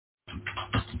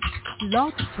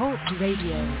Blog Talk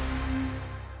Radio.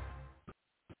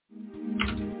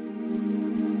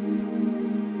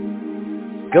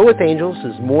 Go With Angels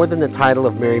is more than the title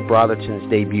of Mary Brotherton's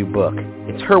debut book.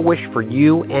 It's her wish for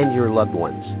you and your loved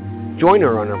ones. Join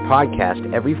her on her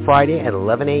podcast every Friday at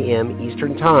 11 a.m.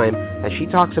 Eastern Time as she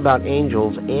talks about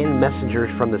angels and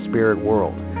messengers from the spirit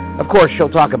world. Of course, she'll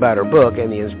talk about her book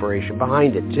and the inspiration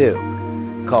behind it, too.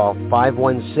 Call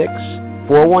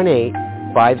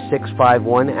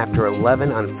 516-418-5651 after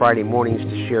 11 on Friday mornings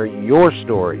to share your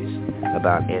stories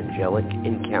about angelic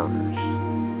encounters.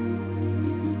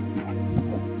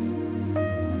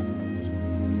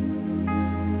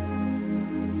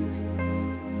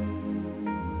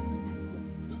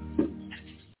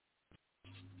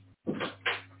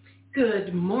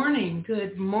 Good morning,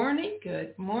 good morning,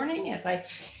 good morning. As I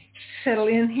settle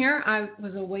in here, I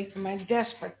was away from my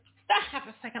desk for half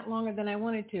a second longer than I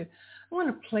wanted to. I want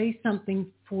to play something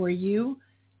for you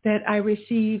that I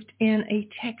received in a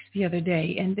text the other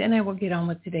day, and then I will get on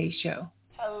with today's show.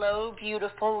 Hello,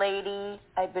 beautiful lady.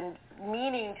 I've been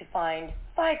meaning to find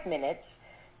 5 minutes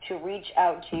to reach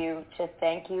out to you to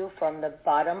thank you from the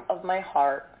bottom of my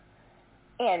heart,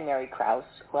 and Mary Krause,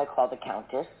 who I call the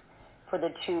Countess, for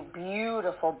the 2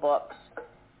 beautiful books.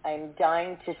 I'm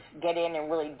dying to get in and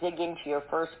really dig into your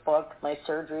first book. My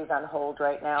surgery's on hold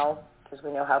right now because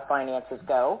we know how finances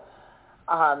go.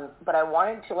 But I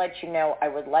wanted to let you know I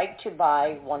would like to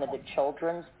buy one of the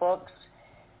children's books.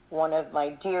 One of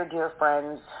my dear, dear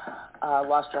friends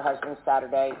lost her husband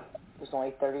Saturday. He was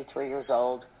only 33 years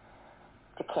old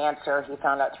to cancer. He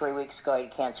found out 3 weeks ago he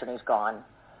had cancer and he's gone.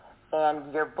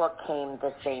 And your book came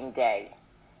the same day.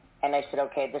 And I said,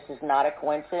 okay, this is not a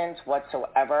coincidence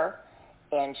whatsoever.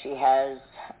 And she has,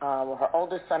 her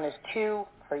oldest son is 2,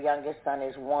 her youngest son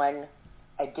is 1.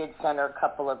 I did send her a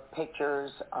couple of pictures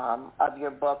of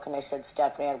your book, and I said,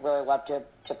 Stephanie, I'd really love to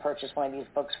purchase one of these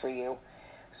books for you.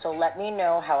 So let me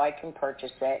know how I can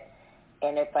purchase it.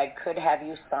 And if I could have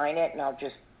you sign it, and I'll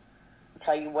just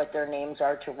tell you what their names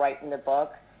are to write in the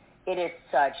book. It is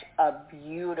such a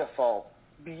beautiful,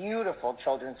 beautiful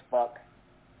children's book.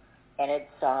 And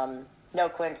it's no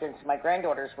coincidence. My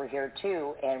granddaughters were here,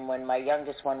 too. And when my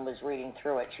youngest one was reading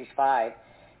through it, she's 5,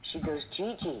 she goes,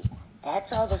 Gigi,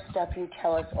 that's all the stuff you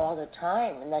tell us all the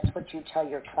time. And that's what you tell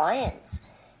your clients.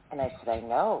 And I said, I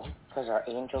know, because our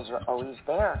angels are always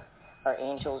there. Our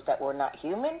angels that were not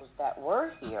humans, that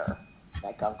were here,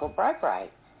 like Uncle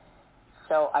Bri.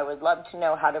 So I would love to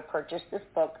know how to purchase this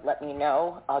book. Let me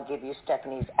know. I'll give you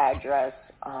Stephanie's address.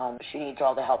 She needs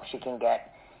all the help she can get.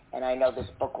 And I know this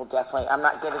book will definitely, I'm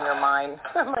not giving her mine.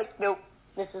 I'm like, nope,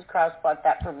 Mrs. Krause bought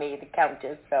that for me, the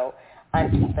Countess. So I'm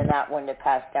keeping that one to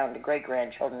pass down to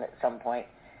great-grandchildren at some point.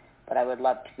 But I would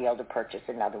love to be able to purchase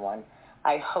another one.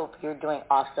 I hope you're doing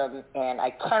awesome, and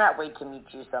I cannot wait to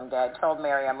meet you someday. I told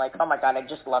Mary, I'm like, oh, my God, I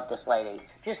just love this lady.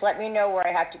 Just let me know where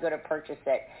I have to go to purchase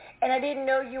it. And I didn't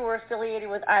know you were affiliated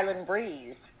with Island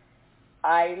Breeze.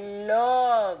 I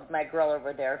love my girl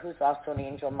over there, who's also an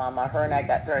angel mama. Her and I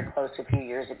got very close a few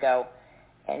years ago,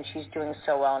 and she's doing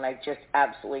so well, and I just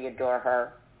absolutely adore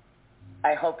her.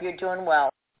 I hope you're doing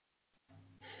well.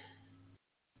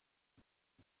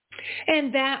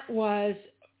 And that was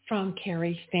from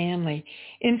Carrie Stanley.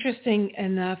 Interesting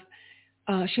enough,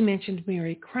 she mentioned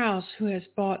Mary Krause, who has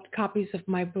bought copies of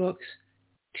my books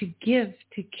to give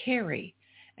to Carrie.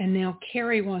 And now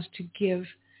Carrie wants to give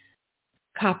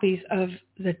copies of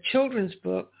the children's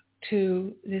book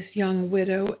to this young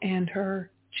widow and her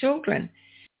children.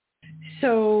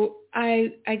 So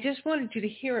I just wanted you to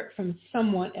hear it from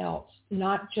someone else,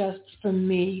 not just from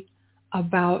me,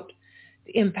 about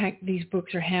the impact these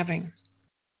books are having.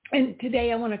 And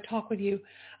today I want to talk with you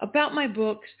about my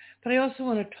books, but I also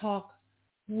want to talk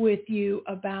with you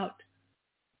about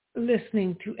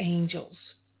listening to angels,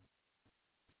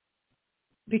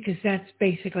 because that's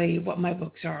basically what my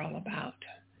books are all about.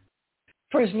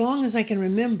 For as long as I can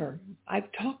remember,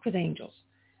 I've talked with angels.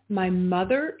 My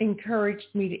mother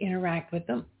encouraged me to interact with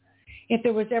them. If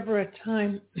there was ever a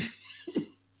time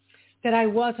that I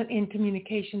wasn't in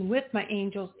communication with my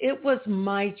angels, it was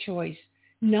my choice,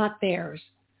 not theirs.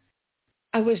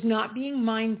 I was not being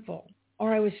mindful,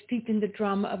 or I was steeped in the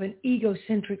drama of an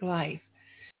egocentric life.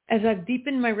 As I've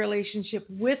deepened my relationship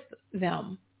with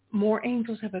them, more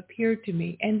angels have appeared to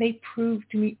me, and they prove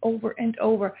to me over and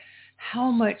over how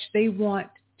much they want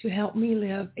to help me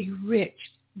live a rich,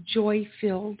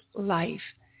 joy-filled life.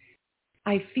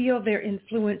 I feel their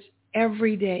influence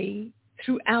every day,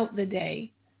 throughout the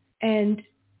day. And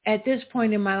at this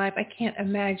point in my life, I can't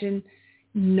imagine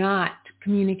not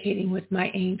communicating with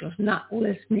my angels, not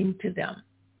listening to them.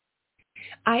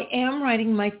 I am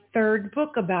writing my 3rd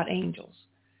book about angels.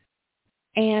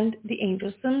 and the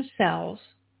angels themselves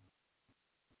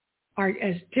are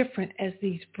as different as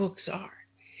these books are.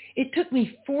 It took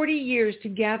me 40 years to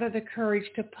gather the courage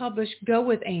to publish Go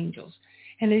With Angels.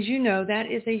 And as you know,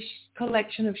 that is a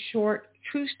collection of short,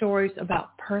 true stories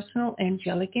about personal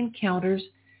angelic encounters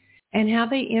and how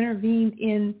they intervened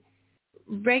in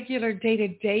regular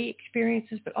day-to-day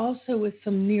experiences, but also with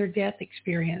some near-death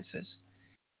experiences.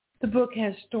 The book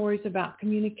has stories about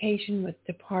communication with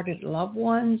departed loved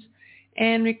ones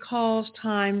and recalls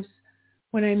times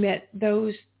when I met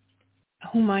those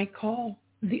whom I call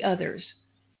the others.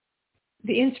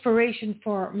 The inspiration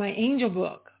for my angel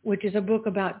book, which is a book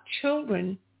about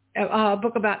children, a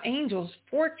book about angels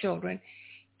for children,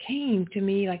 came to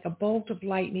me like a bolt of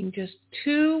lightning just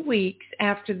 2 weeks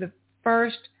after the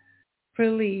first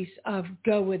release of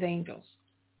Go With Angels.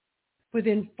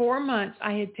 Within 4 months,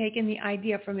 I had taken the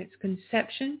idea from its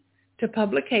conception to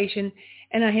publication,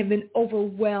 and I have been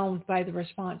overwhelmed by the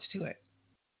response to it.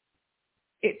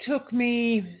 It took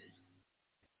me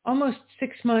almost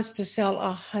 6 months to sell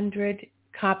 100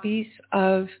 copies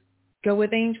of Go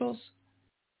With Angels.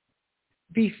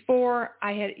 Before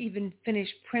I had even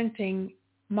finished printing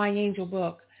my angel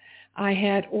book, I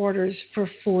had orders for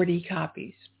 40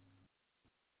 copies.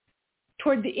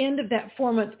 Toward the end of that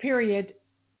 4-month period,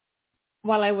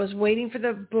 while I was waiting for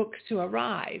the books to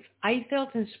arrive, I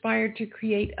felt inspired to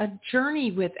create a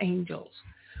Journey with Angels,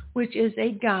 which is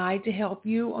a guide to help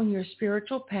you on your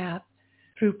spiritual path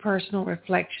through personal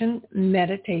reflection,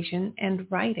 meditation, and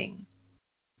writing.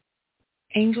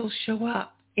 Angels show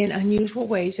up in unusual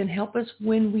ways and help us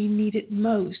when we need it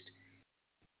most.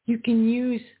 You can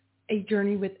use a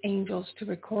Journey with Angels to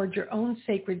record your own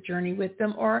sacred journey with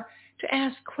them or to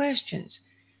ask questions.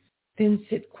 Then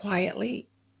sit quietly,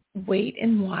 wait,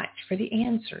 and watch for the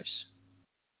answers.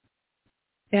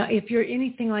 Now, if you're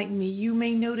anything like me, you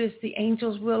may notice the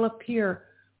angels will appear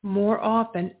more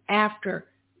often after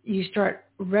you start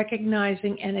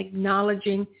recognizing and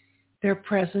acknowledging their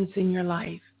presence in your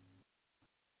life.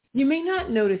 You may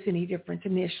not notice any difference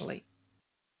initially,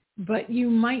 but you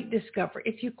might discover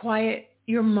if you quiet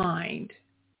your mind,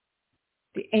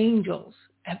 the angels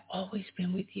have always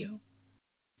been with you.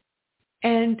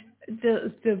 And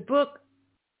the book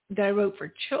that I wrote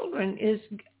for children is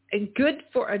good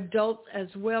for adults as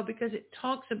well because it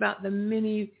talks about the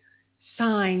many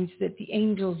signs that the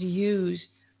angels use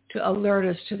to alert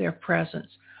us to their presence.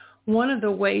 One of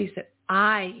the ways that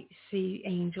I see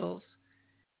angels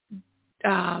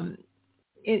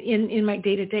in my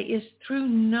day-to-day is through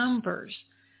numbers.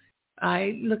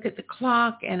 I look at the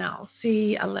clock and I'll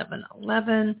see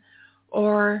 1111,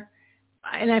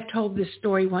 and I've told this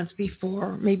story once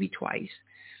before, maybe twice,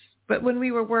 but when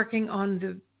we were working on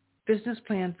the business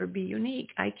plan for Be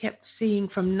Unique, I kept seeing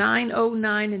from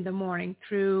 9:09 in the morning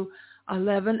through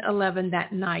 11:11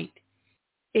 that night.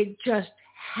 It just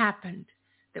happened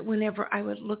that whenever I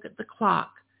would look at the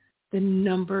clock, the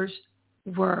numbers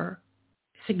were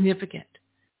significant.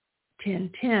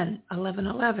 10:10,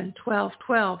 11:11,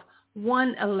 12:12,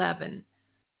 1:11,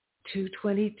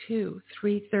 2:22,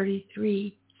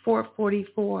 3:33,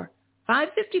 4:44,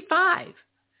 5:55.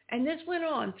 And this went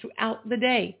on throughout the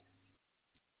day.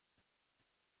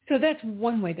 So that's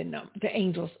one way the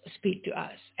angels speak to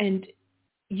us. And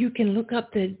you can look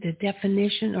up the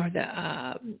definition or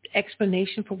the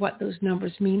explanation for what those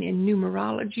numbers mean in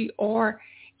numerology or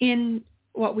in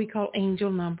what we call angel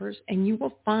numbers, and you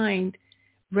will find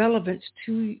relevance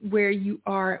to where you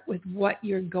are with what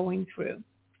you're going through.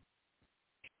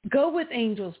 Go With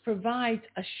Angels provides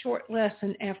a short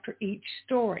lesson after each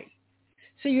story.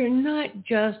 So you're not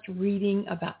just reading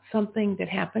about something that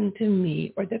happened to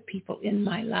me or the people in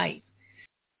my life.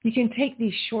 You can take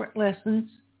these short lessons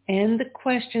and the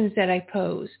questions that I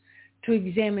pose to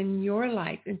examine your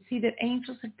life and see that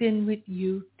angels have been with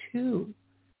you too.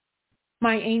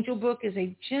 My angel book is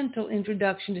a gentle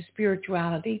introduction to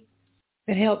spirituality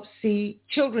that helps see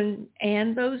children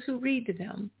and those who read to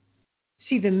them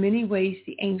see the many ways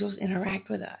the angels interact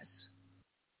with us.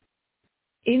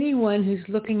 Anyone who's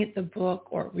looking at the book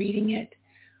or reading it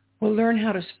will learn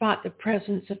how to spot the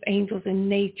presence of angels in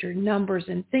nature, numbers,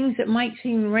 and things that might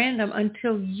seem random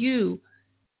until you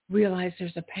realize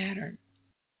there's a pattern.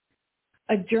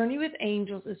 A Journey with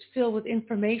Angels is filled with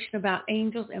information about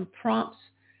angels and prompts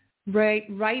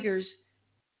writers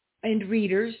and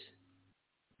readers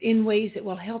in ways that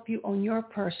will help you on your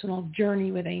personal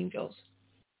journey with angels.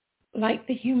 Like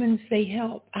the humans they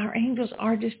help, our angels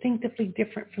are distinctively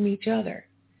different from each other.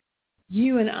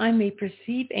 You and I may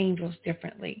perceive angels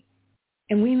differently,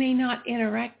 and we may not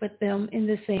interact with them in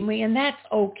the same way, and that's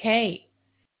okay.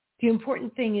 The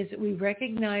important thing is that we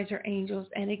recognize our angels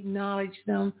and acknowledge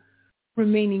them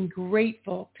remaining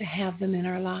grateful to have them in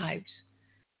our lives.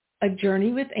 A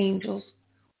Journey with Angels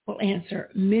will answer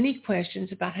many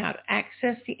questions about how to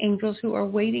access the angels who are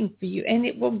waiting for you, and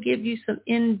it will give you some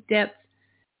in-depth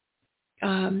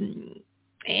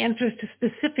answers to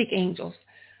specific angels.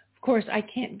 Of course, I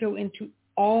can't go into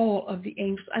all of the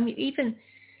angels. I mean, even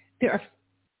there are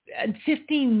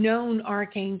 15 known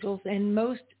archangels, and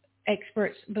most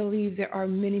experts believe there are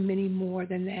many, many more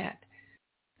than that.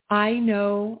 I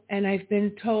know, and I've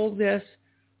been told this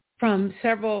from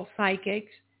several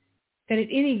psychics, that at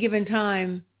any given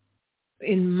time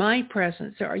in my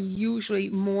presence, there are usually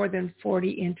more than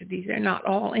 40 entities. They're not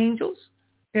all angels.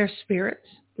 They're spirits,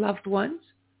 loved ones.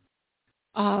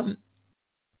 I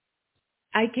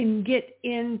can get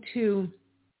into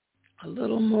a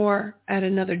little more at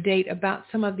another date about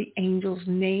some of the angels'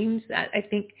 names. I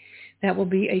think that will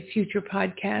be a future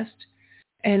podcast,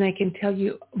 and I can tell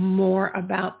you more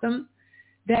about them.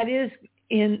 That is,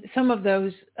 in some of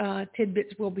those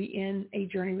tidbits will be in A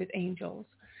Journey with Angels,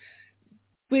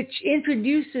 which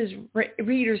introduces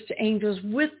readers to angels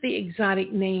with the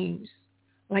exotic names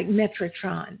like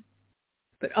Metatron,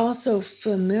 but also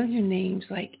familiar names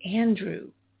like Andrew,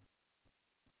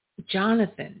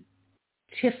 Jonathan,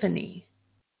 Tiffany,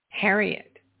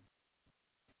 Harriet.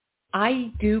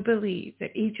 I do believe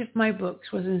that each of my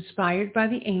books was inspired by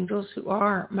the angels who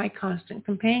are my constant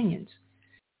companions.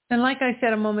 And like I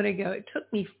said a moment ago, it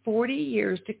took me 40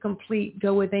 years to complete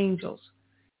Go With Angels,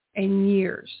 and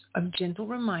years of gentle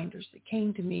reminders that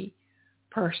came to me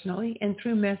personally and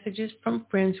through messages from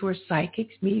friends who are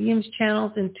psychics, mediums,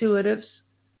 channels, intuitives,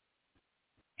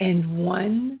 and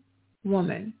one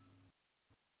woman,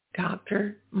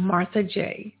 Dr. Martha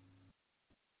J.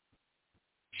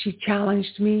 She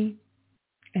challenged me,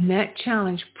 and that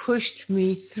challenge pushed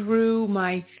me through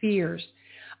my fears.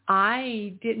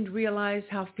 I didn't realize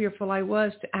how fearful I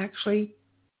was to actually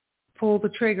pull the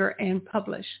trigger and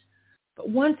publish. But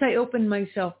once I opened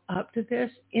myself up to this,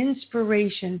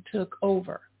 inspiration took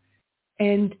over.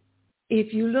 And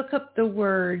if you look up the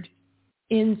word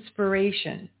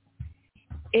inspiration,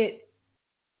 it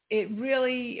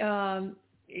really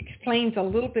explains a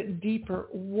little bit deeper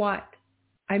what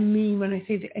I mean when I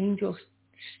say the angels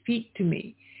speak to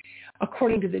me.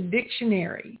 According to the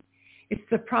dictionary, it's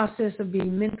the process of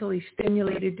being mentally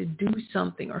stimulated to do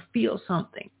something or feel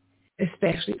something,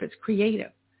 especially if it's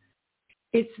creative.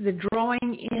 It's the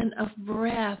drawing in of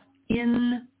breath,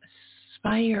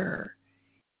 inspire,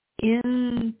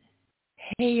 inhale,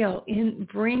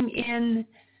 bring in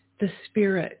the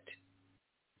spirit.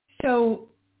 So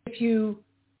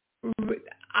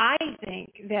I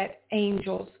think that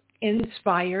angels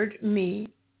inspired me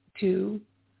to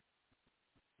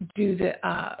do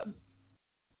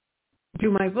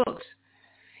my books.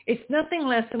 It's nothing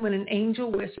less than when an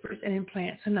angel whispers and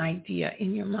implants an idea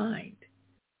in your mind.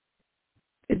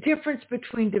 The difference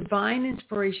between divine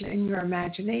inspiration and your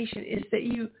imagination is that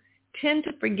you tend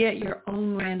to forget your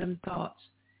own random thoughts,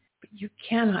 but you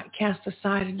cannot cast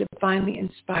aside a divinely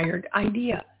inspired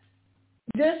idea.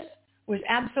 This was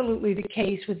absolutely the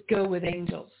case with Go With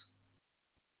Angels.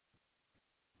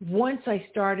 Once I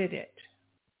started it,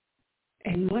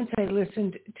 and once I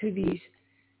listened to these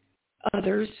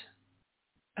others,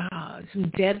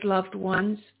 some dead loved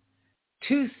ones,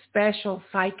 two special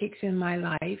psychics in my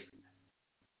life,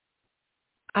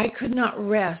 I could not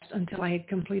rest until I had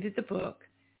completed the book.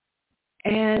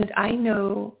 And I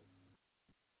know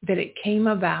that it came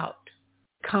about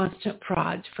constant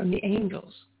prods from the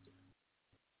angels.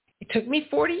 It took me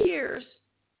 40 years,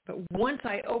 but once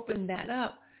I opened that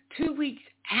up, 2 weeks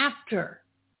after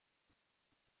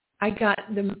I got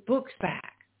the books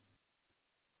back,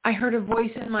 I heard a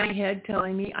voice in my head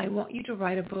telling me, I want you to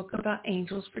write a book about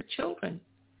angels for children,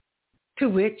 to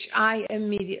which I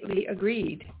immediately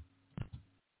agreed.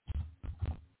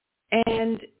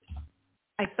 And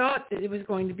I thought that it was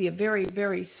going to be a very,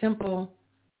 very simple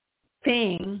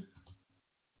thing.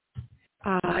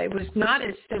 It was not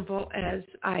as simple as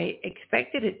I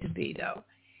expected it to be, though.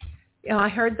 You know, I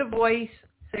heard the voice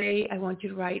say, I want you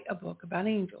to write a book about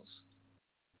angels.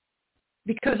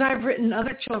 Because I've written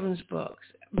other children's books,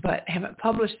 but haven't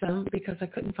published them because I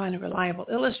couldn't find a reliable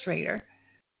illustrator,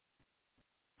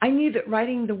 I knew that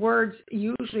writing the words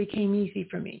usually came easy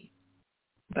for me.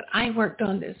 But I worked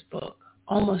on this book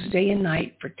almost day and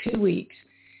night for 2 weeks,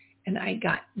 and I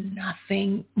got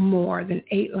nothing more than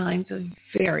 8 lines of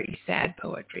very sad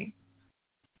poetry.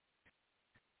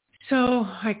 So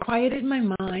I quieted my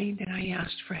mind and I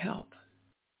asked for help.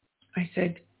 I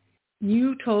said,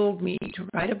 you told me to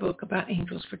write a book about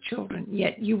angels for children,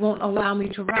 yet you won't allow me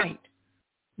to write.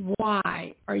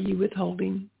 Why are you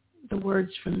withholding the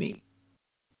words from me?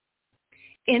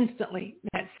 Instantly,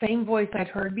 that same voice I'd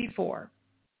heard before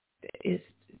is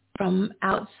from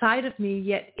outside of me,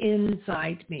 yet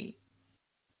inside me,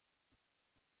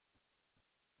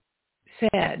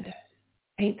 said,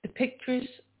 paint the pictures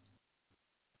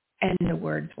and the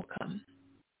words will come.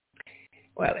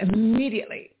 Well,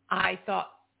 immediately I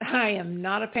thought, I am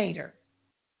not a painter.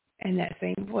 And that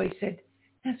same voice said,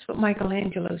 that's what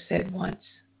Michelangelo said once,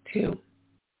 too.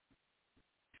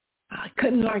 I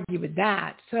couldn't argue with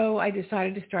that, so I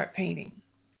decided to start painting.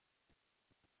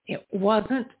 It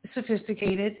wasn't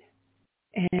sophisticated,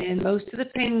 and most of the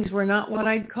paintings were not what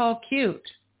I'd call cute.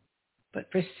 But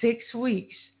for 6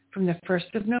 weeks, from the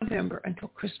 1st of November until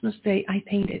Christmas Day, I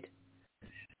painted.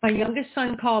 My youngest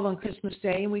son called on Christmas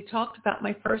Day, and we talked about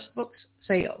my first book's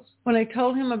sales. When I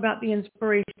told him about the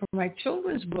inspiration for my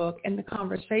children's book and the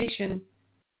conversation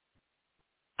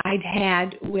I'd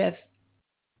had with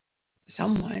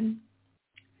someone,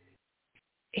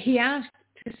 he asked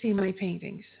to see my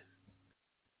paintings.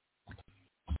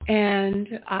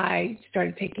 And I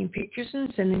started taking pictures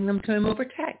and sending them to him over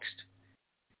text.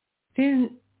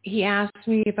 Then he asked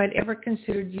me if I'd ever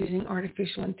considered using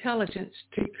artificial intelligence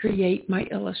to create my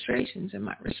illustrations, and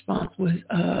my response was,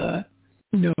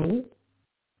 no.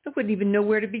 I wouldn't even know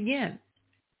where to begin.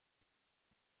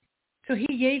 So he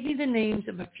gave me the names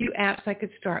of a few apps I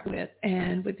could start with,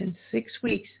 and within 6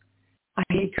 weeks, I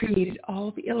had created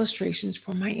all the illustrations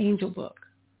for my angel book.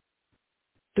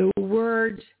 The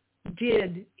words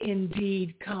did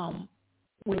indeed come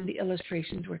when the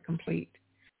illustrations were complete.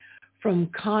 From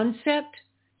concept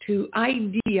to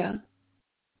idea,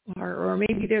 or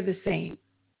maybe they're the same,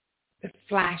 the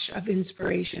flash of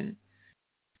inspiration,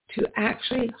 to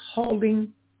actually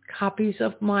holding copies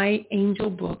of my angel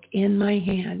book in my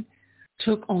hand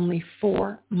took only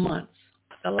 4 months.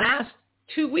 The last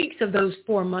 2 weeks of those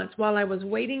 4 months, while I was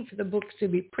waiting for the books to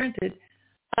be printed,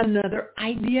 another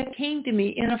idea came to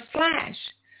me in a flash.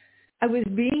 I was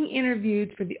being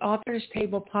interviewed for the Author's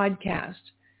Table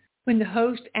podcast when the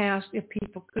host asked if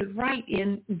people could write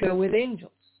in Go With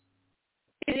Angels.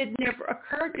 It had never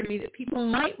occurred to me that people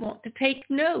might want to take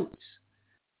notes.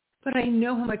 But I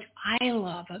know how much I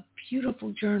love a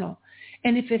beautiful journal.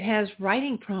 And if it has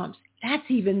writing prompts, that's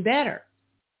even better.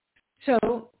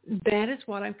 So that is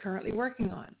what I'm currently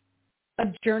working on. A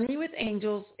Journey with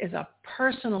Angels is a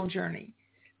personal journey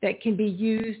that can be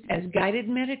used as guided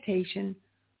meditation,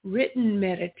 written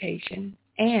meditation,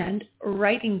 and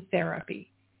writing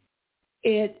therapy.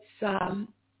 It's time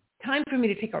for me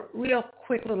to take a real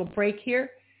quick little break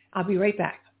here. I'll be right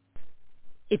back.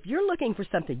 If you're looking for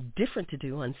something different to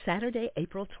do on Saturday,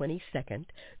 April 22nd,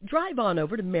 drive on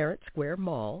over to Merritt Square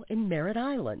Mall in Merritt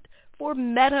Island for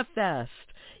MetaFest.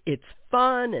 It's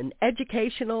fun and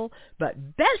educational,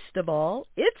 but best of all,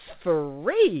 it's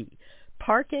free.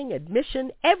 Parking,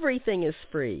 admission, everything is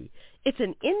free. It's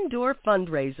an indoor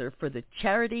fundraiser for the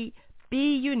charity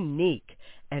Be Unique.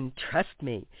 And trust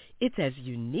me, it's as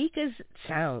unique as it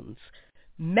sounds.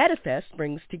 MetaFest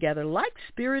brings together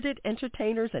like-spirited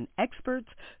entertainers and experts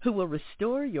who will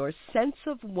restore your sense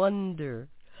of wonder.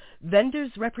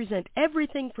 Vendors represent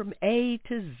everything from A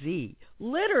to Z,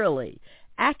 literally.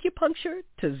 Acupuncture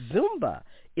to Zumba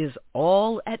is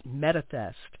all at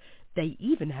MetaFest. They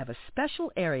even have a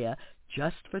special area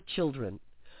just for children.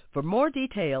 For more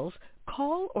details,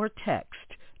 call or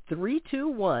text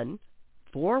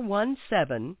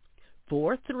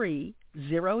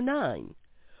 321-417-4309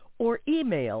 or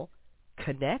email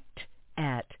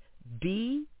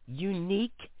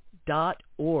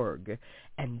connect@beunique.org,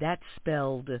 and that's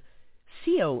spelled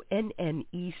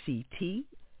CONNECT,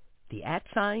 the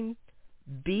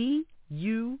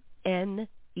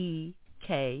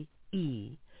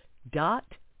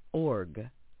BUNEKE.org.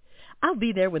 I'll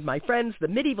be there with my friends, the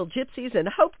Medieval Gypsies, and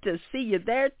hope to see you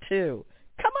there, too.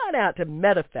 Come on out to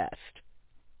MetaFest.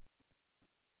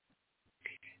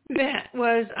 That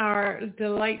was our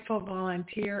delightful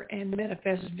volunteer and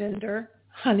MetaFest vendor,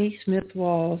 Honey Smith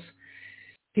Walls,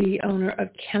 the owner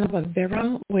of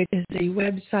Cannabiverum, which is a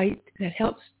website that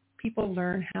helps people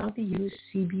learn how to use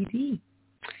CBD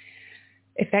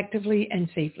effectively and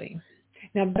safely.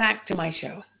 Now back to my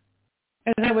show.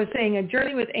 As I was saying, A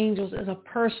Journey with Angels is a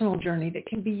personal journey that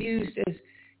can be used as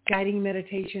guiding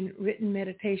meditation, written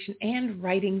meditation, and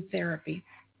writing therapy.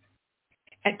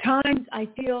 At times, I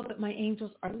feel that my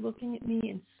angels are looking at me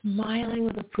and smiling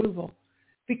with approval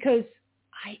because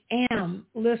I am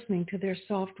listening to their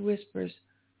soft whispers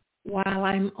while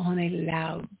I'm on a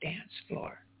loud dance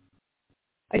floor.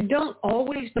 I don't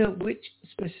always know which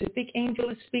specific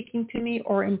angel is speaking to me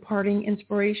or imparting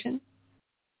inspiration.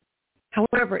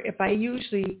 However, if I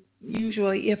usually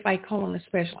if I call on a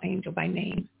special angel by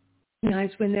name,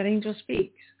 recognize when that angel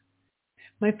speaks.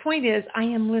 My point is, I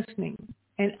am listening,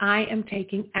 and I am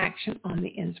taking action on the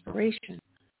inspiration.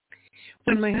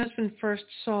 When my husband first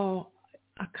saw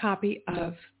a copy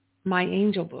of my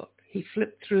angel book, he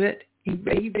flipped through it. He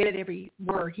read every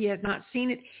word. He had not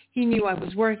seen it. He knew I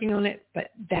was working on it,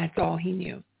 but that's all he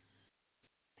knew.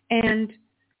 And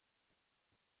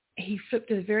he flipped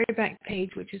to the very back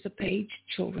page, which is a page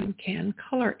children can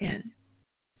color in.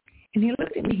 And he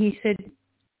looked at me. He said,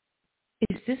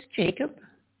 "Is this Jacob?"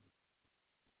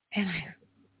 And I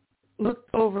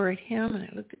looked over at him, and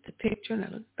I looked at the picture, and I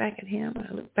looked back at him, and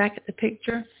I looked back at the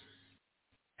picture.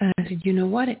 And I said, "You know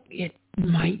what? It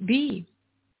might be."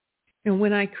 And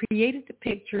when I created the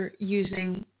picture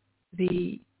using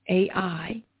the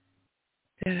AI,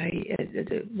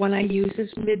 the one I use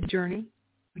is Midjourney,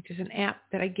 which is an app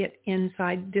that I get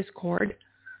inside Discord,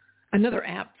 another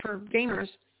app for gamers.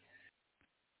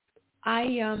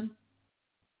 I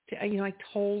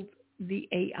told the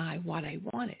AI what I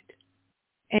wanted,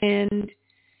 and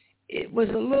it was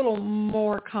a little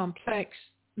more complex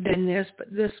than this,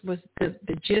 but this was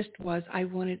the gist was I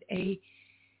wanted a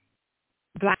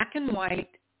black and white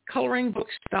coloring book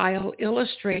style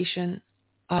illustration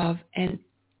of an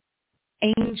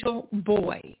angel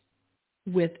boy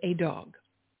with a dog.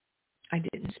 I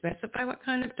didn't specify what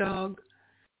kind of dog.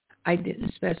 I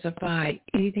didn't specify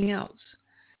anything else.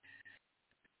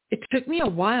 It took me a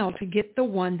while to get the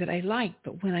one that I liked,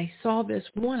 but when I saw this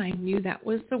one, I knew that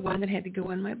was the one that had to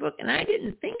go in my book. And I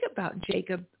didn't think about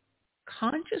Jacob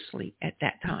consciously at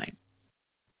that time.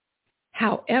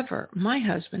 However, my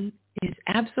husband is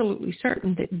absolutely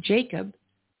certain that Jacob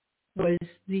was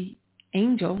the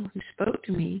angel who spoke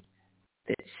to me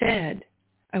that said,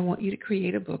 "I want you to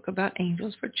create a book about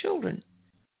angels for children."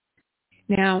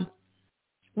 Now,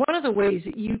 one of the ways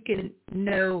that you can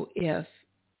know if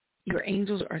your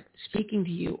angels are speaking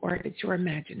to you or if it's your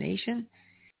imagination,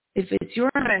 if it's your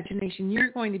imagination,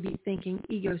 you're going to be thinking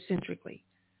egocentrically.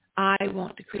 I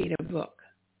want to create a book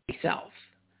myself.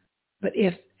 But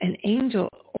if an angel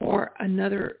or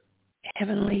another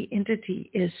heavenly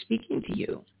entity is speaking to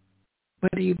you,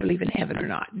 whether you believe in heaven or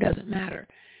not, doesn't matter,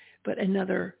 but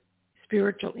another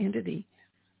spiritual entity,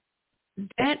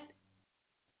 that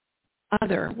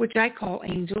other, which I call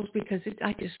angels because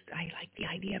I like the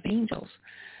idea of angels,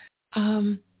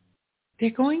 they're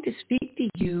going to speak to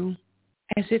you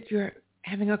as if you're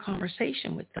having a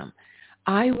conversation with them.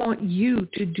 I want you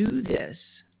to do this.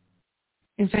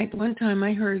 In fact, one time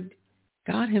I heard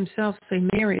God himself say,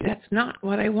 "Mary, that's not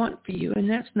what I want for you, and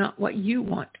that's not what you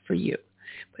want for you."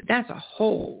 But that's a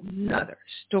whole nother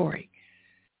story.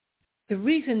 The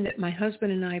reason that my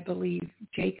husband and I believe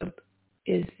Jacob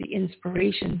is the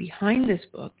inspiration behind this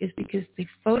book is because the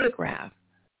photograph,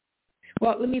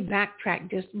 well, let me backtrack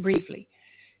just briefly.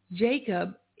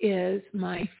 Jacob is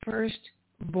my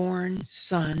firstborn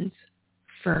son's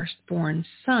firstborn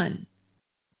son,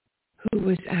 who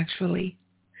was actually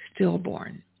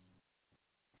stillborn.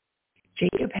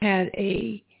 Jacob had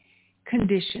a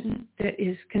condition that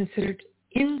is considered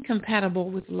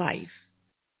incompatible with life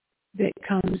that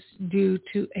comes due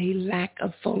to a lack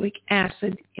of folic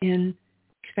acid in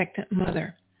expectant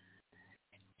mother.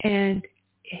 And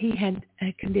he had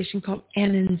a condition called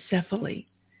anencephaly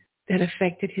that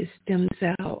affected his stem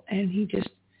cell, and he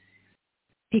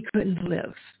couldn't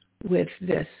live with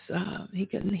this. He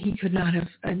could not have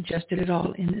adjusted at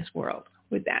all in this world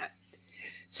with that.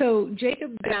 So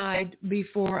Jacob died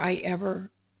before I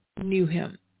ever knew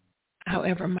him.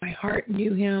 However, my heart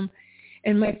knew him.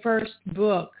 And my first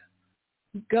book,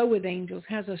 Go With Angels,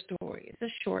 has a story. It's a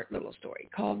short little story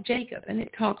called Jacob, and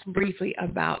it talks briefly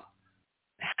about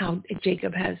how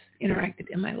Jacob has interacted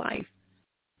in my life.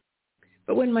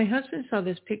 But when my husband saw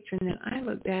this picture and then I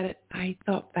looked at it, I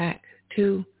thought back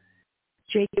to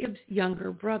Jacob's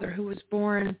younger brother, who was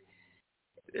born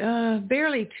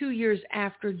barely 2 years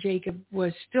after Jacob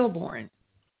was stillborn.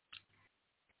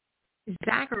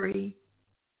 Zachary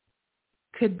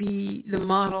could be the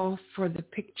model for the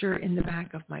picture in the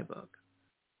back of my book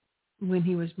when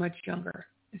he was much younger.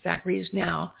 Zachary is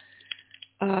now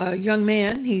a young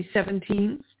man. He's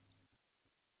 17,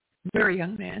 very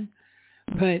young man,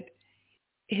 but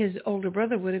his older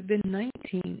brother would have been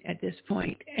 19 at this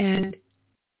point, and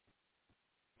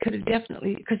could have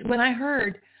definitely, because when I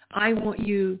heard, "I want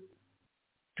you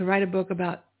to write a book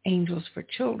about angels for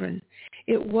children,"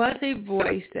 it was a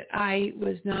voice that I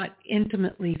was not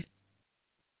intimately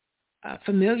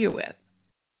familiar with.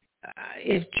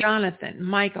 If Jonathan,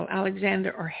 Michael,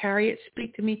 Alexander, or Harriet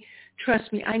speak to me,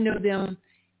 trust me, I know them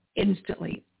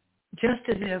instantly, just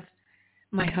as if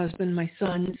my husband, my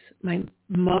sons, my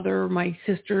mother, my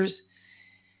sisters,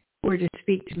 were to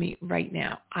speak to me right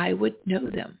now, I would know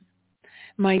them.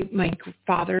 My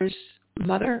father's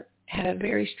mother had a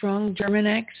very strong German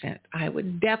accent. I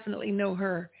would definitely know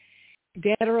her,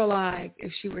 dead or alive,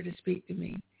 if she were to speak to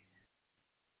me.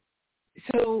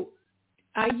 So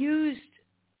I used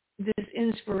this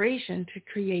inspiration to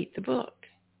create the book.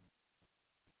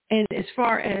 And as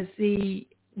far as the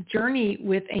journey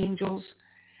with angels,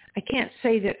 I can't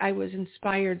say that I was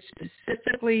inspired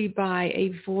specifically by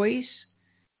a voice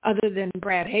other than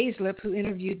Brad Hazlip, who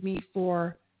interviewed me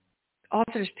for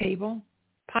Author's Table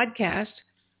podcast.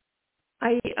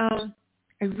 I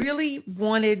really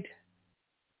wanted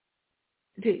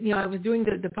to, I was doing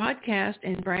the podcast,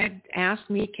 and Brad asked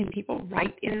me, can people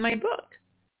write in my book?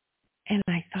 And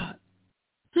I thought,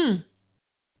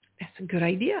 that's a good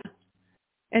idea.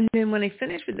 And then when I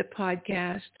finished with the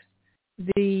podcast,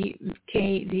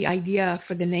 the idea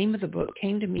for the name of the book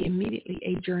came to me immediately,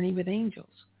 A Journey with Angels.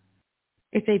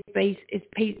 It's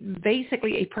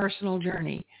basically a personal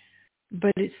journey,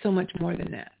 but it's so much more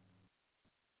than that.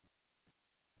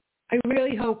 I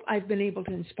really hope I've been able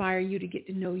to inspire you to get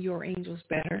to know your angels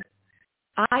better.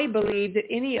 I believe that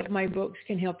any of my books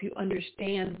can help you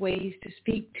understand ways to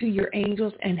speak to your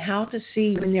angels and how to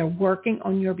see when they're working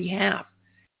on your behalf,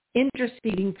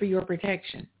 interceding for your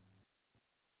protection.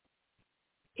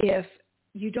 If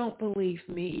you don't believe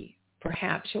me,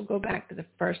 perhaps you'll go back to the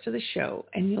first of the show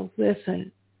and you'll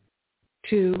listen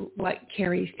to what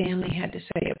Carrie Stanley had to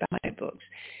say about my books.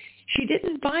 She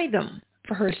didn't buy them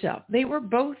for herself. They were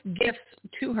both gifts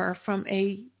to her from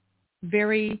a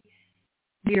very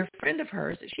dear friend of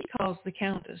hers that she calls the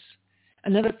Countess.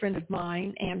 Another friend of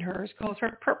mine and hers calls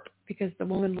her Perp because the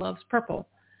woman loves purple.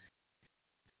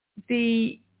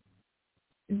 The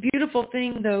beautiful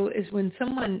thing, though, is when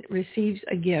someone receives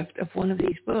a gift of one of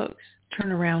these books,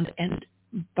 turn around and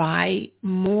buy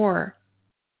more.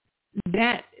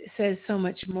 That says so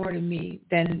much more to me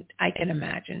than I can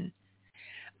imagine.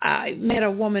 I met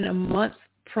a woman a month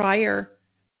prior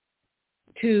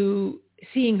to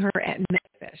seeing her at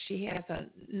MetFest. She has a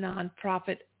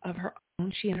nonprofit of her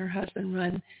own. She and her husband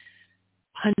run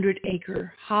 100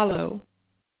 Acre Hollow,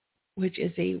 which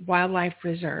is a wildlife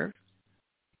reserve.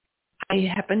 I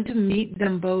happened to meet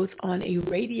them both on a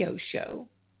radio show,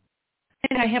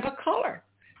 and I have a caller.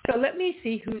 So let me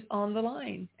see who's on the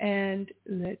line, and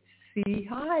let's see.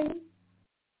 Hi.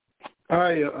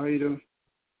 Hi, how are you doing?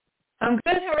 I'm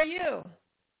good. How are you?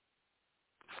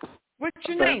 What's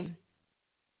your name?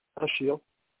 Ashiel.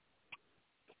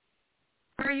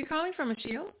 Where are you calling from,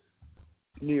 Ashiel?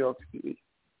 New York City.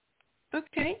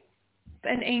 Okay.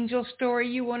 An angel story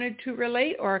you wanted to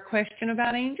relate or a question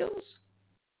about angels?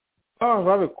 Oh,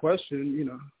 I have a question,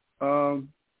 I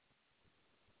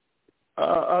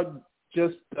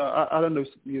don't know if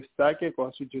you're psychic or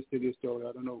I should just say this story.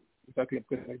 I don't know exactly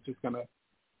because I just kind of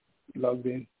logged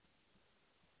in.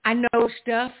 I know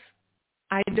stuff.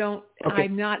 I don't. Okay.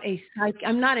 I'm not a psychic.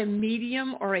 I'm not a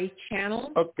medium or a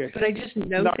channel. Okay. But I just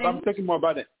know no, things. I'm talking more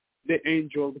about the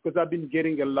angel because I've been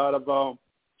getting a lot of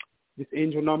these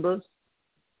angel numbers.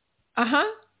 Uh-huh.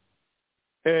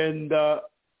 And I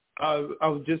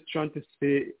was just trying to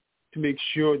say to make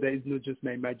sure that it's not just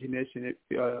my imagination.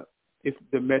 If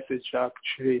the message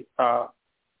actually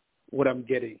what I'm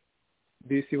getting.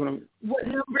 Do you see what I'm? What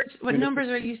numbers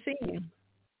are you seeing?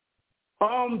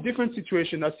 Different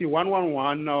situation. I see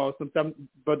 111 or sometimes,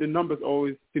 but the numbers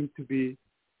always seem to be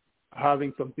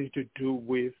having something to do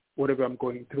with whatever I'm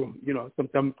going through.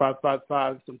 Sometimes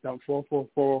 555, sometimes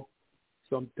 444,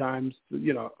 sometimes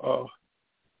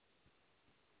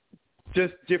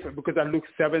just different because I look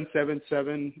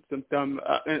 777, sometimes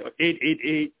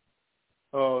 888.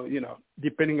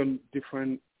 Depending on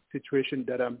different situation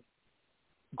that I'm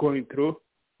going through.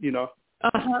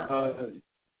 Uh-huh.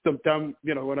 Sometimes,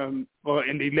 when I'm in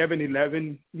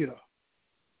 1111,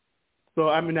 So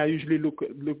I usually look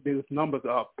these numbers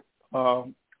up,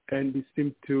 and they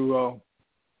seem to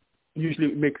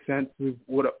usually make sense with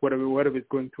whatever is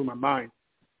going through my mind.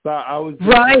 So I was just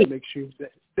right. Make sure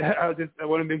that I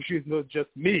want to make sure it's not just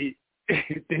me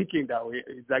thinking that way.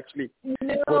 It's actually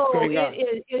what's going on.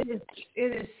 It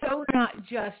is so not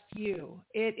just you.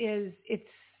 It's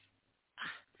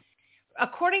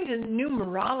according to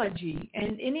numerology,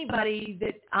 and anybody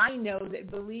that I know that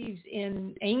believes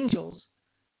in angels,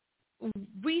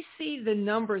 we see the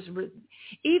numbers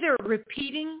either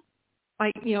repeating,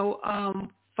 like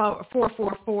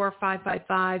 444,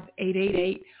 555,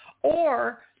 888,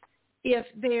 or if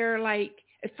they're like,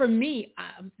 for me,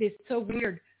 it's so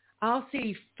weird. I'll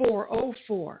see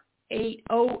 404,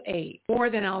 808, more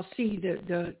than I'll see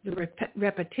the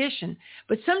repetition.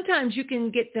 But sometimes you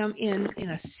can get them in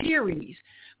a series.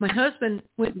 My husband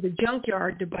went to the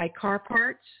junkyard to buy car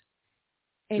parts,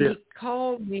 and he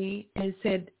called me and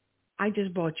said, I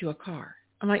just bought you a car.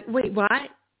 I'm like, wait, what?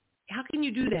 How can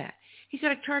you do that? He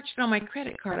said, I charged it on my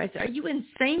credit card. I said, are you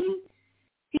insane?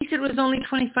 He said, it was only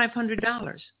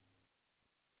 $2,500.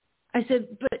 I said,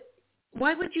 but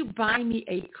why would you buy me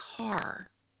a car?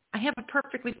 I have a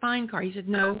perfectly fine car. He said,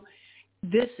 no,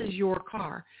 this is your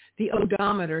car. The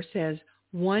odometer says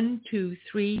 1, 2,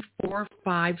 3, 4,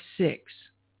 5, 6.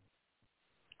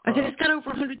 I said, it's got over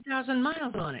 100,000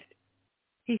 miles on it.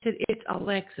 He said, it's a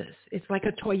Lexus. It's like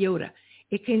a Toyota.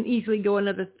 It can easily go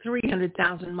another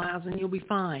 300,000 miles and you'll be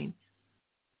fine.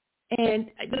 And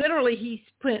literally he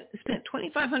spent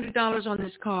 $2,500 on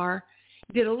this car,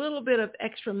 did a little bit of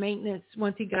extra maintenance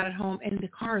once he got it home, and the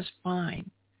car is fine.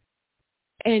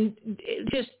 And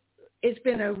it's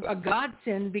been a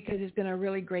godsend because it's been a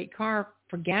really great car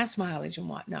for gas mileage and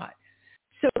whatnot.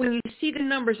 So when you see the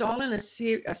numbers all in a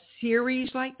series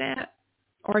like that,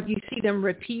 or if you see them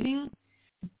repeating,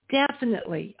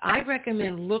 definitely I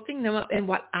recommend looking them up. And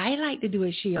what I like to do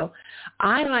is, Sheila,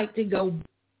 I like to go,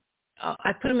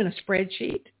 I put them in a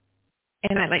spreadsheet,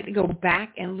 and I like to go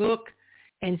back and look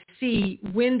and see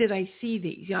when did I see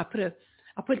these. You know,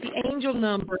 I'll put the angel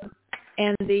number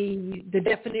and the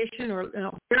definition, or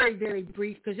very, very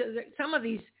brief, because some of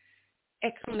these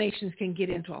explanations can get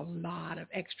into a lot of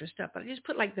extra stuff. But I just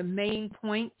put like the main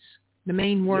points, the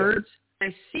main words. Yeah.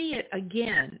 I see it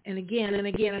again and again and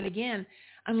again and again.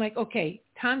 I'm like, okay,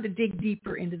 time to dig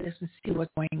deeper into this and see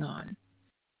what's going on.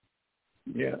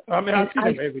 Yeah, I mean, I see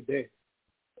them every day.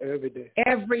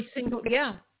 Every single,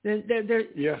 yeah. They're,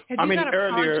 yeah. I mean,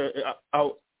 earlier I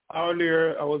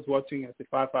was watching at the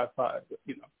 555,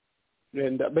 you know.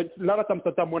 And but a lot of times,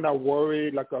 when I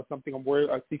worry, like something I'm worried,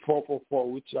 I see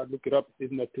 444, which I look it up.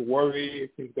 It's not to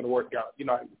worry, it's going to work out. You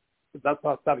know, that's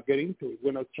how I started getting into it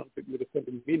when I was trying to get a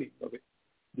certain meaning of it.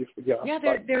 Yeah,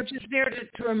 they're just there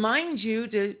to remind you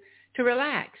to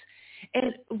relax.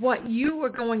 And what you are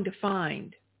going to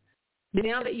find,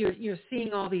 now that you're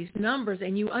seeing all these numbers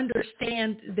and you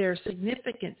understand their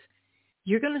significance,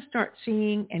 you're going to start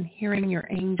seeing and hearing your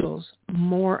angels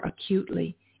more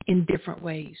acutely in different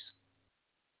ways.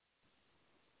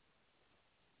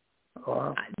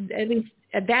 Wow. At least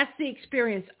that's the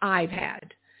experience I've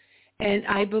had. And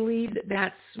I believe that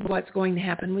that's what's going to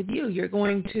happen with you. You're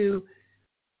going to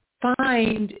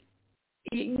find,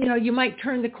 you know, you might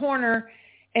turn the corner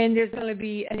and there's going to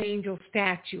be an angel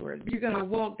statue, or you're going to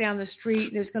walk down the street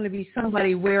and there's going to be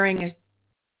somebody wearing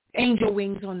angel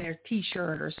wings on their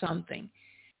T-shirt or something.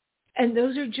 And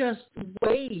those are just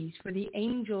ways for the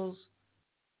angels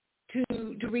to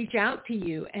reach out to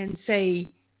you and say,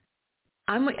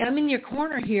 I'm in your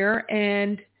corner here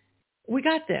and we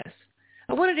got this.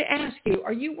 I wanted to ask you,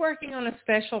 are you working on a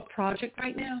special project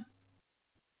right now?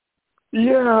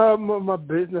 Yeah, my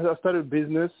business. I started a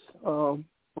business,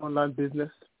 online business,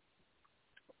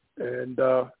 and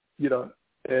you know,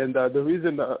 and the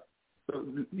reason,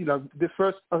 you know, the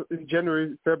first in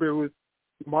January, February,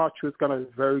 March was kind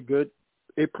of very good.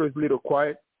 April is a little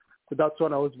quiet, so that's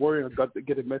when I was worrying. I got to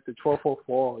get a message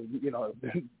 444. You know,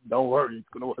 don't worry, it's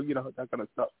gonna work. You know, that kind of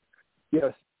stuff.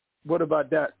 Yes. What about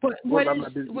that? What kind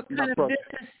of business?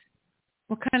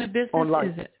 What kind of business online.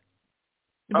 Is it?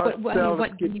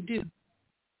 What do you do?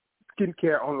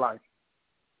 Skincare online.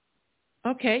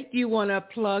 Okay. Do you want to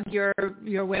plug your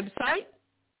website?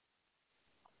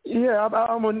 Yeah,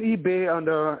 I'm on eBay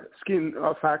under Skin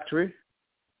Factory.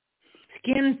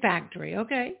 Skin Factory.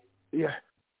 Okay. Yeah,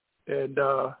 and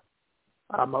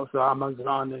I'm also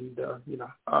Amazon and you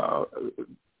know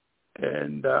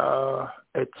and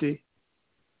Etsy.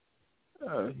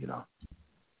 You know,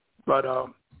 but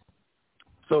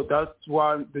so that's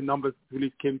why the numbers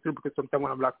really came through, because sometimes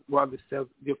when I'm like, well, the sales,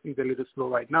 the things are a little slow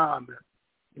right now, and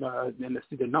you know, and I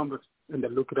see the numbers and they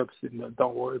look it up, and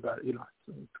don't worry about it, you know,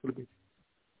 so it's gonna be,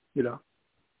 you know.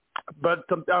 But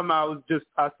sometimes I was just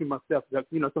asking myself, like,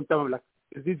 you know, sometimes I'm like,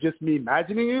 is it just me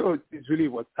imagining it, or is it really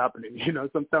what's happening? You know,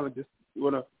 sometimes I just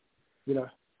wanna, you know,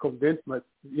 convince my,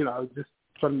 you know, I was just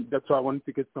trying. That's why I wanted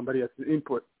to get somebody else's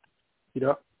input, you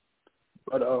know.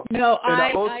 But no,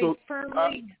 I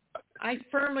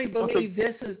firmly believe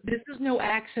this is no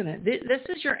accident. This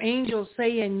is your angel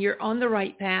saying you're on the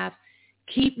right path.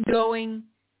 Keep going.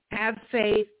 Have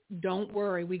faith. Don't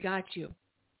worry. We got you.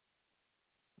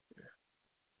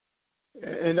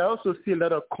 And I also see a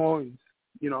lot of coins.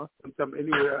 You know, sometimes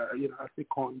anywhere, you know, I see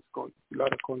coins, a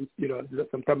lot of coins. You know,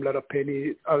 sometimes a lot of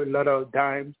pennies, a lot of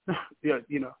dimes. Yeah,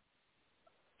 you know.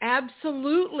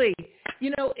 Absolutely.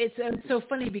 You know, it's so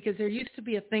funny because there used to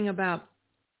be a thing about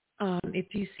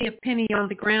if you see a penny on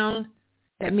the ground,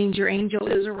 that means your angel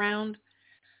is around.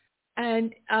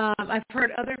 And I've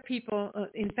heard other people,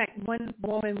 in fact, one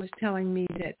woman was telling me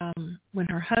that when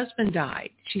her husband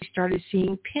died, she started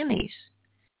seeing pennies.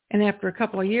 And after a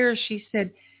couple of years, she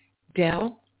said,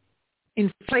 Del,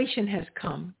 inflation has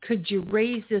come. Could you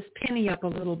raise this penny up a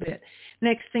little bit?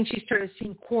 Next thing, she started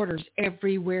seeing quarters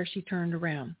everywhere she turned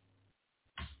around.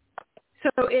 So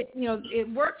it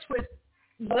works with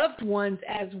loved ones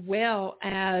as well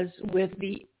as with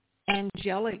the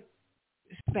angelic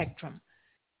spectrum.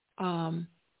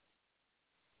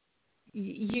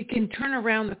 You can turn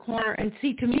around the corner and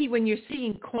see, to me, when you're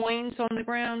seeing coins on the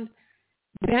ground,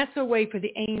 that's a way for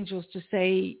the angels to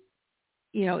say,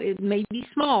 you know, it may be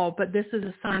small, but this is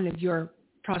a sign of your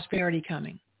prosperity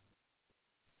coming.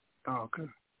 Oh, okay.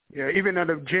 Yeah, even at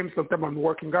the gym, sometimes I'm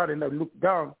working out and I look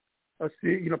down, I see,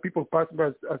 you know, people pass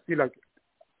by, I see like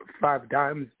 5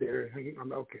 dimes there. I'm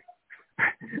like, okay.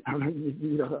 I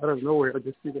don't know where, I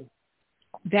just see them.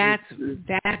 That's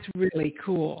really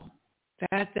cool.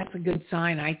 That's a good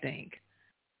sign, I think.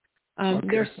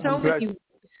 There's so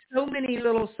many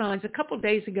little signs. A couple of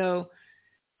days ago,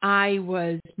 I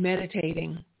was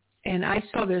meditating, and I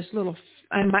saw this little,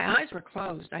 and my eyes were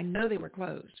closed. I know they were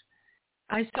closed.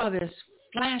 I saw this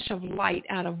flash of light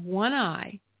out of one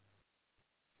eye,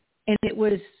 and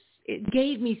it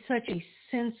gave me such a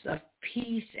sense of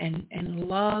peace and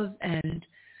love and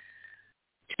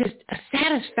just a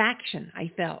satisfaction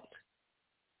I felt.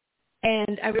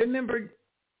 And I remembered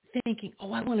thinking,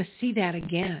 oh, I want to see that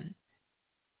again.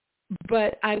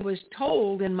 But I was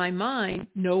told in my mind,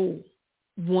 no,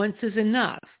 once is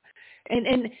enough.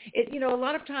 And it, you know, a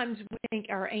lot of times we think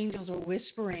our angels are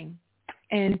whispering.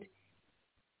 And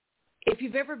if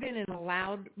you've ever been in a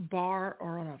loud bar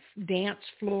or on a dance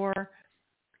floor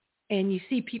and you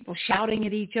see people shouting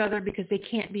at each other because they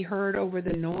can't be heard over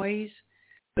the noise,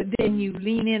 but then you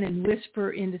lean in and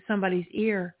whisper into somebody's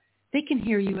ear, they can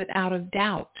hear you without a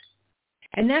doubt.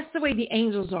 And that's the way the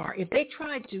angels are. If they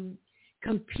tried to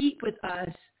compete with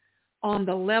us on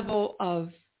the level of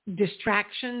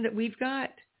distraction that we've got,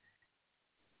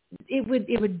 it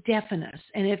would deafen us.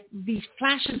 And if these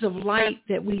flashes of light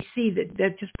that we see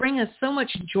that just bring us so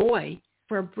much joy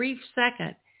for a brief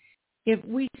second, if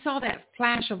we saw that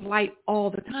flash of light all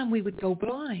the time, we would go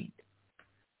blind.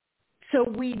 So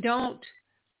we don't,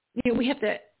 you know, we have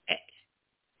to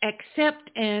accept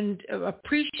and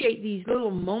appreciate these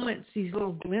little moments, these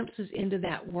little glimpses into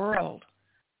that world.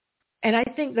 And I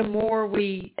think the more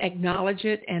we acknowledge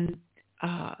it and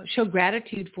show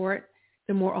gratitude for it,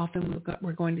 the more often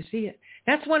we're going to see it.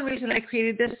 That's one reason I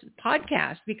created this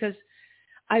podcast, because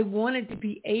I wanted to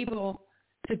be able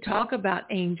to talk about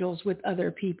angels with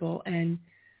other people and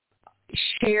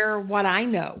share what I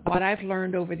know, what I've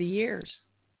learned over the years.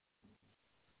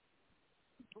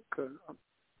 Okay.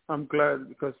 I'm glad,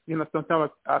 because, you know,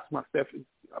 sometimes I ask myself,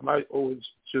 am I always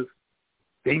just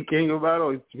thinking about it,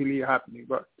 or it's really happening?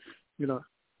 But, you know,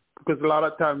 because a lot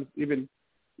of times, even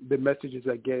the messages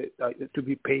I get, to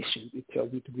be patient, it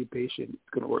tells me to be patient. It's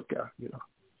going to work out, you know.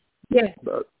 Yes.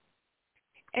 But,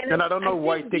 and I don't know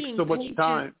why it takes so much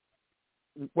time.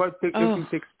 Why it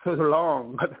takes so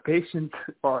long? But the patience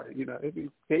part, you know,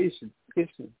 it's patience,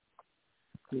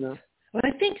 you know. Well,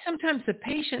 I think sometimes the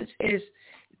patience is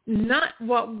not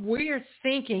what we're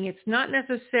thinking. It's not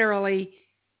necessarily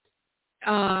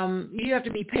you have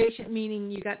to be patient, meaning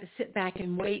you got to sit back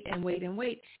and wait and wait and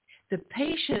wait. The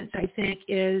patience, I think,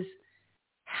 is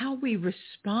how we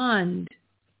respond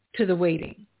to the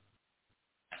waiting.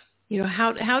 You know,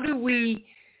 how do we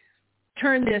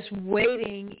turn this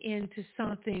waiting into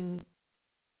something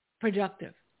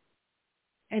productive?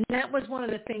 And that was one of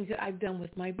the things that I've done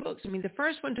with my books. I mean, the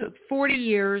first one took 40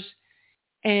 years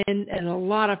and a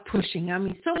lot of pushing. I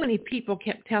mean, so many people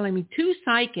kept telling me, 2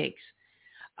 psychics,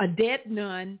 a dead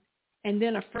nun, and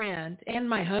then a friend, and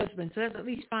my husband. So that's at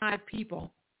least 5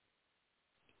 people.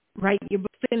 Write your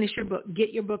book, finish your book,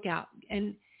 get your book out.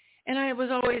 And I was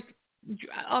always,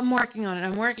 I'm working on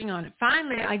it.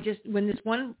 Finally, when this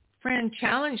one friend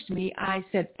challenged me, I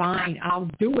said, fine, I'll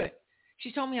do it.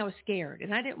 She told me I was scared,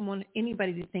 and I didn't want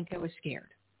anybody to think I was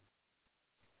scared.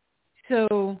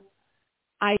 So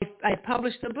I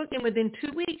published the book, and within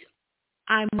 2 weeks,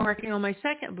 I'm working on my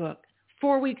second book.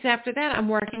 4 weeks after that, I'm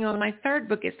working on my third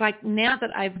book. It's like now that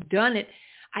I've done it,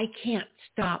 I can't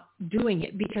stop doing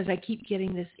it because I keep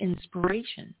getting this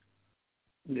inspiration.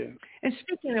 Yeah. And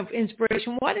speaking of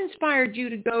inspiration, what inspired you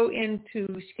to go into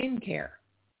skincare?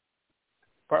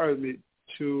 Inspired me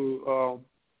to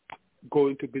go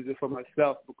into business for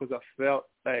myself, because I felt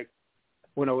like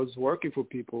when I was working for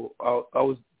people, I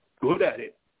was good at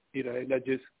it,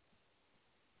 and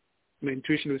my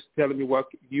intuition was telling me, well,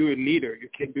 you're a leader. You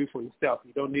can do it for yourself.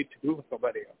 You don't need to do it for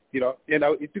somebody else, And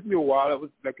it took me a while. I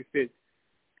was, like I said,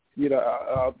 maybe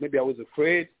I was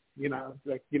afraid, you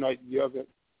have a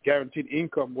guaranteed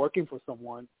income working for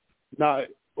someone. Not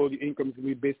all the income is going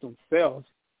to be based on sales.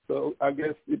 So I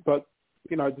guess, I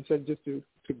decided just to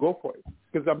go for it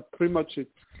because I'm pretty much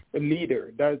a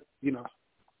leader. That's,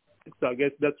 so I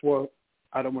guess that's what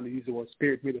I don't want to use the word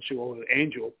spirit leadership or an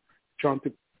angel trying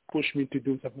to push me to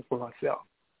do something for myself,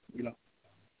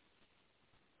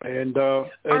 And are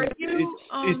you?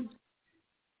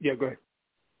 Yeah, go ahead.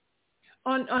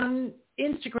 On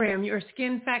Instagram, you're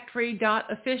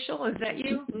skinfactory.official. Is that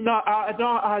you? No, I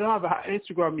don't have an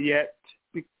Instagram yet.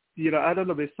 I don't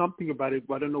know. There's something about it,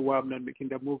 but I don't know why I'm not making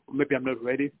that move. Maybe I'm not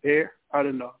ready there. I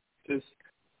don't know. Just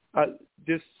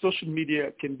social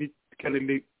media can be kind of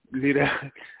leader.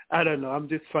 I don't know. I'm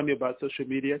just funny about social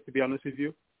media, to be honest with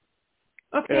you.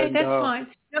 Okay, that's fine.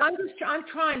 No, I'm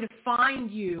trying to find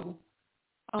you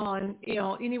on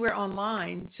anywhere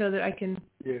online so that I can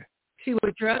see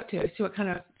what you're up to, see what kind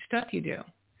of stuff you do.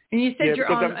 And you said you're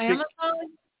on Amazon?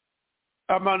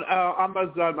 I'm on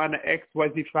Amazon on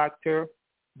XYZ Factor,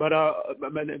 but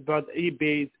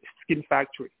eBay is Skin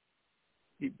Factory.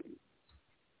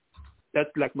 That's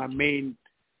like my main.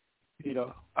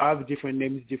 I have different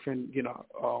names, different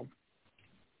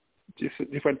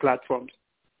different platforms.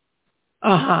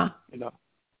 And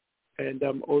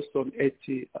I'm also on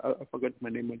Etsy. I forgot my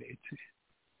name on Etsy.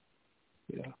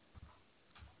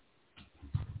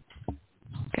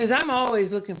 Because I'm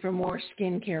always looking for more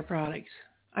skincare products.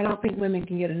 I don't think women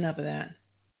can get enough of that.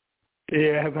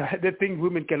 Yeah, but the thing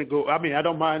women can go. I mean, I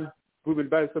don't mind women,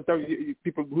 but sometimes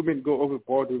women go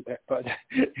overboard with that. But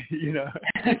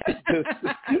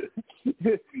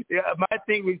my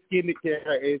thing with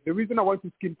skincare is the reason I went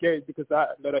to skincare is because I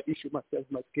had a lot of issue myself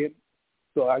with my skin.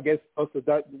 So I guess also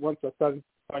that once I started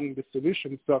finding the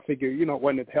solution, so I figure,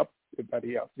 when it helps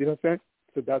everybody else, you know what I'm saying?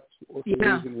 So that's also the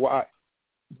reason why.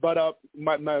 But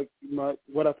my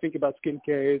what I think about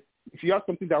skincare is if you have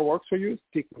something that works for you,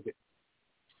 stick with it.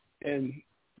 And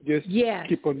just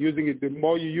keep on using it. The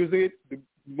more you use it, the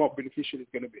more beneficial it's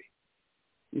going to be.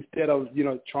 Instead of,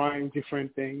 trying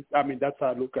different things. I mean, that's how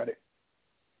I look at it.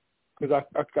 Because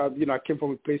I came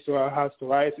from a place where I had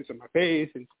psoriasis on my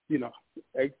face and,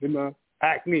 eczema,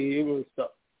 acne, it was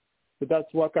stuff. So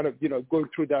that's what kind of, going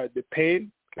through that, the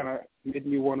pain kind of made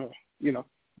me want to,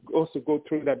 also go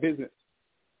through that business.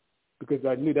 Because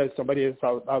I knew that somebody else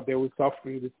out there was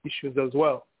suffering with issues as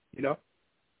well,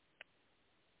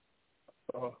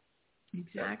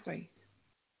 Exactly.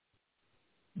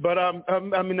 But I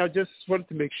just wanted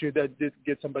to make sure that I did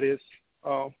get somebody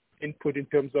else input in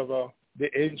terms of the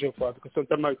angel part, because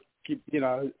sometimes I keep,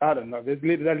 I don't know, there's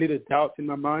that little doubt in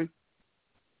my mind.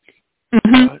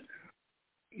 Mm-hmm.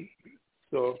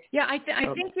 So yeah, I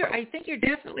think you're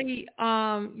definitely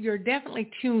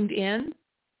tuned in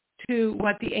to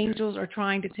what the angels are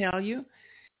trying to tell you,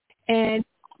 and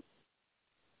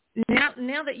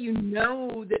now that you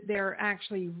know that they're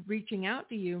actually reaching out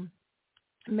to you,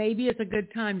 maybe it's a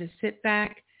good time to sit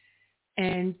back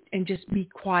and just be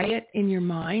quiet in your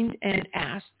mind and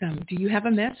ask them, do you have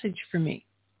a message for me?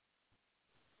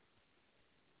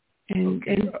 And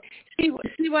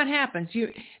see what happens.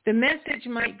 The message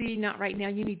might be, not right now,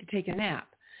 you need to take a nap.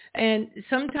 And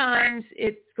sometimes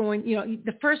it's going,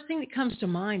 the first thing that comes to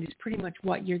mind is pretty much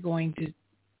what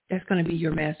that's going to be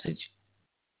your message.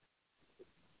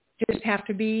 Just have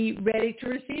to be ready to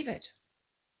receive it.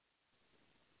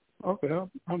 Okay,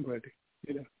 I'm ready.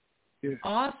 Yeah.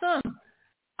 Awesome.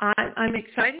 I'm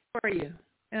excited for you,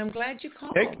 and I'm glad you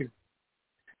called. Thank you.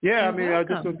 Yeah, You're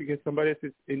welcome. I just want to get somebody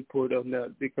else's input on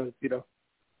that because,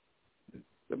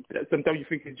 sometimes you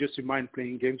think it's just your mind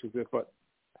playing games with it, but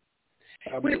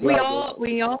we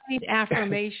all need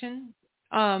affirmation.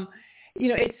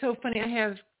 It's so funny. I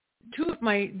have two of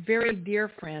my very dear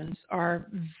friends are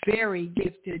very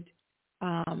gifted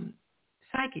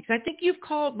psychics. I think you've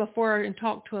called before and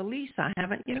talked to Elisa,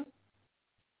 haven't you?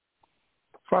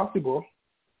 Possible.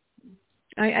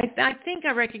 I think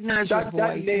I recognize your voice.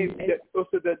 That name,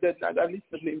 Elisa's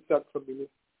name sounds familiar.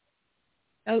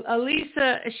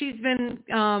 Elisa, she's been,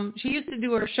 she used to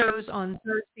do her shows on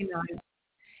Thursday night,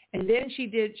 and then she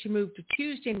moved to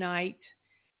Tuesday night,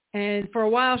 and for a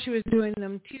while she was doing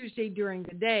them Tuesday during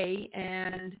the day,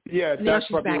 and now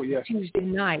she's back to Tuesday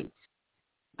night.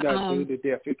 During the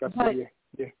day, I think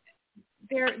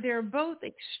they're both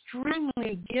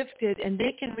extremely gifted, and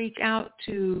they can reach out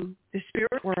to the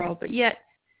spirit world, but yet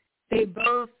they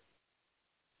both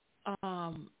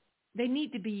they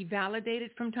need to be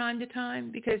validated from time to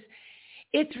time, because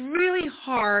it's really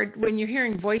hard when you're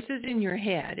hearing voices in your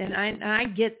head. And I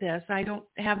get this. I don't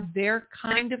have their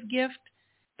kind of gift,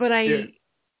 but I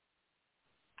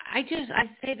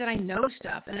say that I know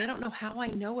stuff, and I don't know how I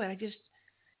know it.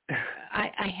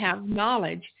 I have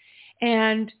knowledge,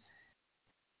 and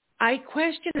I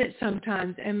question it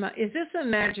sometimes. Is this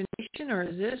imagination, or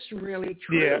is this really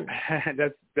true? Yeah,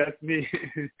 that's me.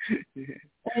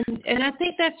 And I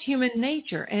think that's human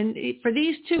nature. And for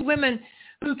these two women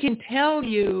who can tell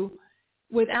you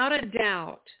without a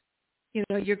doubt,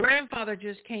 your grandfather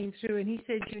just came through and he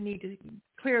said you need to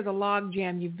clear the log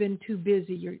jam. You've been too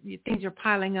busy. Things are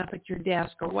piling up at your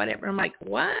desk or whatever. I'm like,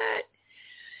 what?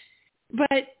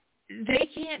 But they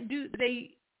can't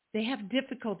they have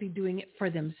difficulty doing it for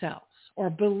themselves, or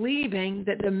believing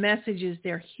that the messages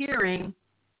they're hearing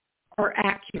are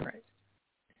accurate.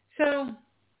 So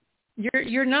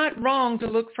you're not wrong to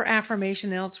look for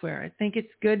affirmation elsewhere. I think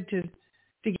it's good to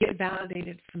get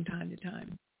validated from time to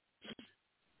time.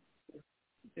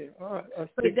 Yeah, I'll But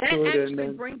stick that to it, actually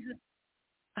and brings us,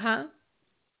 huh?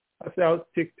 I say I'll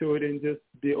stick to it and just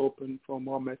be open for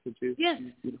more messages. Yes.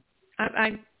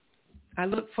 I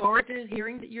look forward to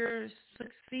hearing that you're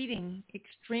succeeding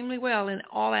extremely well in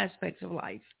all aspects of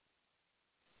life.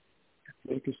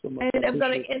 Thank you so much. And I'm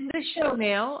going to end the show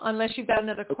now, unless you've got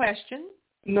another question.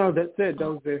 No, that's it. That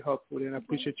was very helpful, and I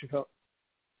appreciate your help.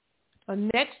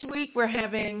 Next week we're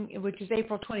having, which is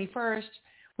April 21st,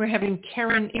 we're having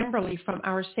Karen Imberly from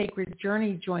Our Sacred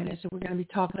Journey join us, and we're going to be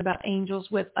talking about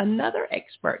angels with another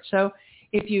expert. So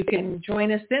if you can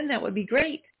join us then, that would be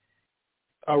great.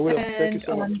 I will. Thank you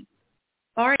so much.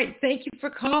 All right. Thank you for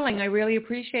calling. I really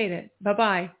appreciate it.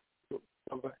 Bye-bye.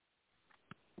 Bye-bye.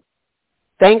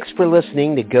 Thanks for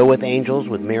listening to Go With Angels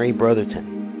with Mary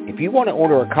Brotherton. If you want to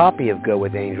order a copy of Go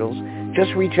With Angels,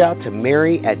 just reach out to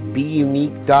Mary at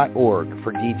beunique.org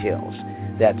for details.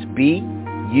 That's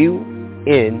BUNEKE.org.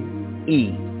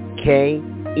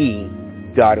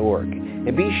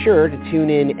 And be sure to tune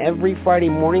in every Friday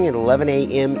morning at 11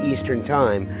 a.m. Eastern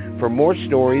Time for more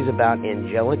stories about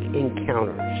angelic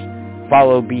encounters.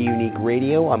 Follow Be Unique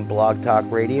Radio on Blog Talk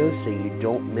Radio so you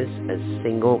don't miss a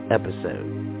single episode.